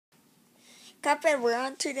Cuphead, we're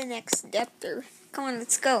on to the next chapter. Come on,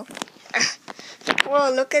 let's go.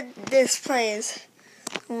 Whoa, look at this place.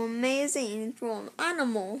 Amazing from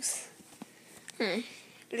animals.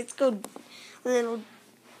 Let's go a little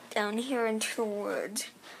down here into the woods.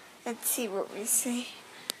 Let's see what we see.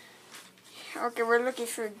 Okay, we're looking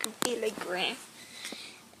for Goopy Le Grand.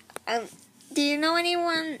 Do you know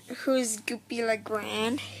anyone who's Goopy Le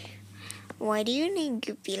Grand? Why do you need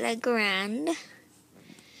Goopy Le Grand?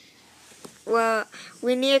 Well,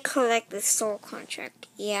 we need to collect the soul contract.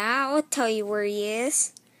 Yeah, I'll tell you where he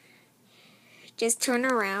is. Just turn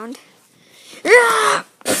around.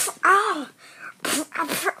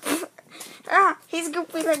 He's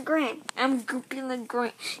Goopy Le Grand. I'm Goopy Le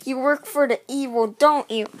Grand. You work for the evil, don't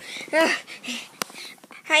you?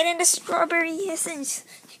 Hide in the strawberry essence.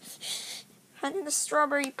 Hide in the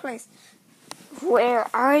strawberry place. Where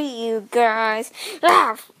are you guys?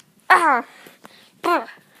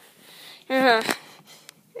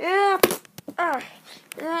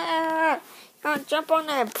 Jump on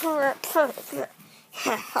that.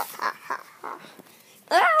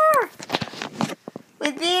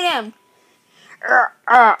 We beat him.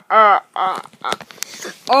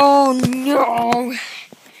 Oh no.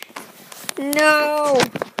 No.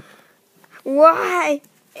 Why?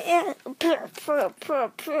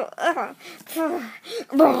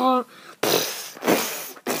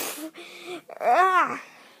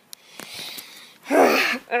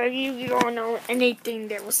 You don't know anything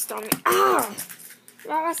that will stop me.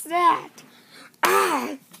 What was that?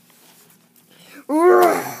 I'm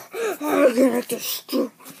gonna destroy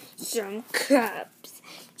some cups.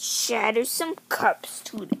 Shatter some cups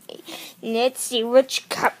today. Let's see which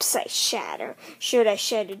cups I shatter. Should I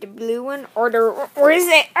shatter the blue one or the... Where is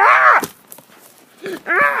it?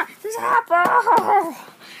 Stop!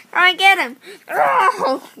 I get him.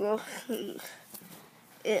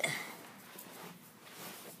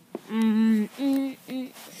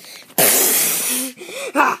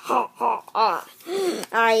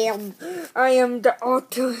 I am the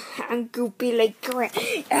ultimate and Goopy Le Grand.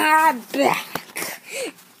 I'm back.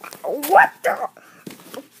 What the?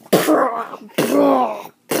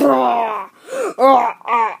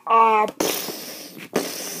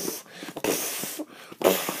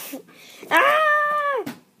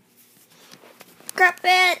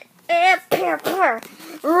 Cuphead!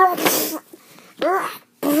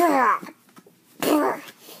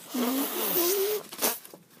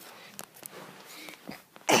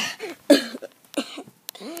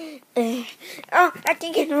 Oh, I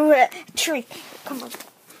can get over a tree. Come on.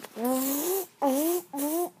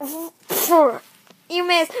 You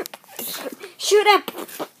missed. Shoot him.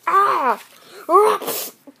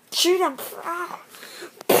 Shoot him.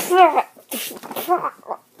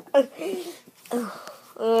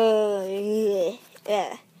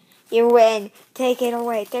 You win. Take it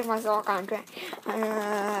away. Take my soul contract.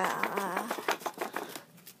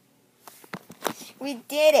 We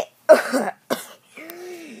did it.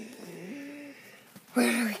 What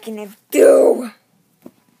are we gonna do?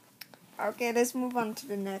 Okay, let's move on to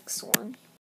the next one.